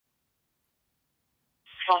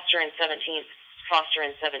Foster and 17th. Foster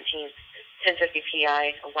and 17th. 1050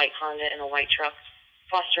 PI, a white Honda and a white truck.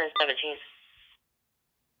 Foster and 17th.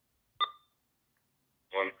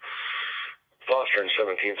 1. Foster and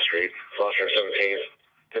 17th Street. Foster and 17th.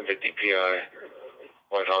 1050 PI,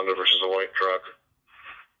 white Honda versus a white truck.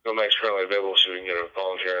 No max currently available, so we can get a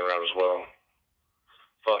volunteering route as well.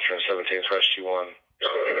 Foster and 17th, rescue 1.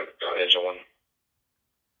 Engine 1. 24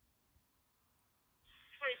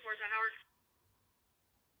 to Howard.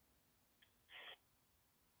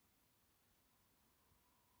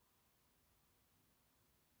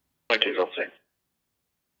 I'll say.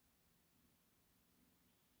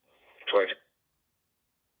 20.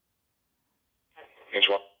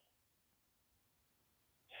 Engine 1.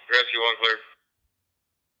 Rescue 1 clear.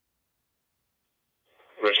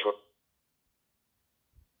 Rescue 1.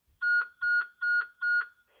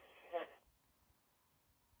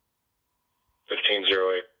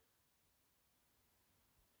 1508.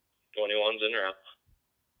 21's in route.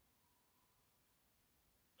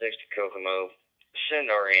 Thanks to Kokomo.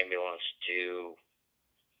 Send our ambulance to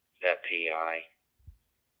that PI.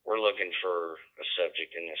 We're looking for a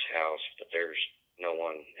subject in this house, but there's no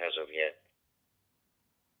one as of yet.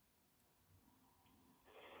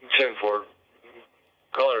 10-4.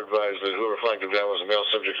 Caller advised that whoever flagged him down was a male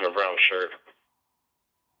subject in a brown shirt.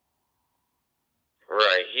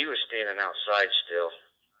 Right, he was standing outside still.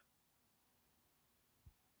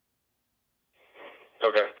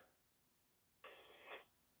 Okay.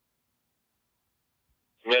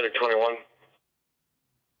 Medic 21. Medic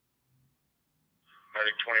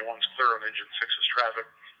 21's clear on engine 6's traffic.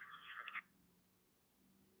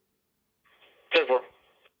 10-4.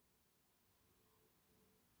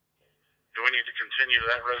 Do we need to continue to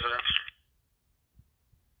that residence?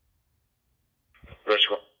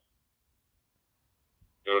 Rescue 1.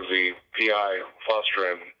 Go to the PI,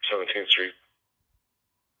 Foster and 17th Street.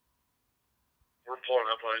 We're pulling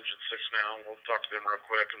up on engine 6 now. We'll talk to them real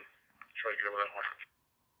quick and try to get over that one.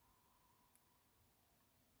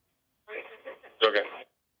 Okay.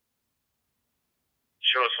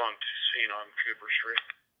 Show us on scene on Cooper Street.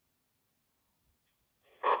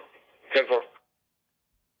 10-4.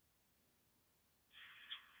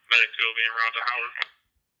 Medic 2 will be en route to Howard.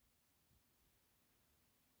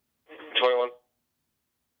 21.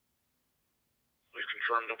 We've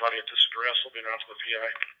confirmed nobody at this address will be en route to the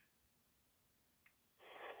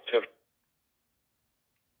PI. 10.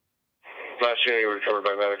 Last unit recovered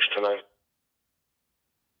by medics tonight.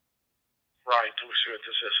 Right, we'll see what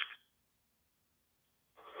this is.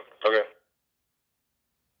 Okay.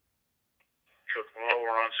 Kokomo, we're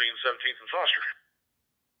on scene 17th and Foster.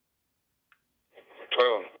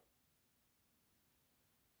 21.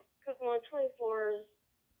 Kokomo 24 is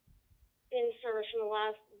in service from the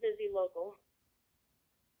last busy local.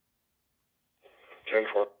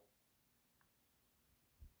 10-4.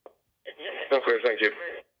 Okay, thank you.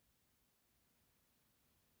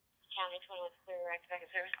 County 21 clear, right back in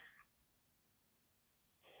service.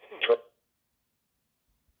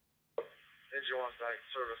 Engine 1's back in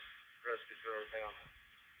service. Rescue 0 down.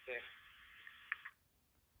 Okay.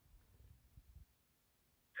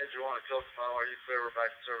 Engine 1 at Kokomo, are you clear? We're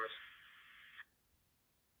back in service.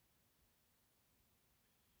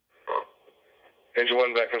 Engine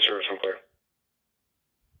 1 back in service, I'm clear.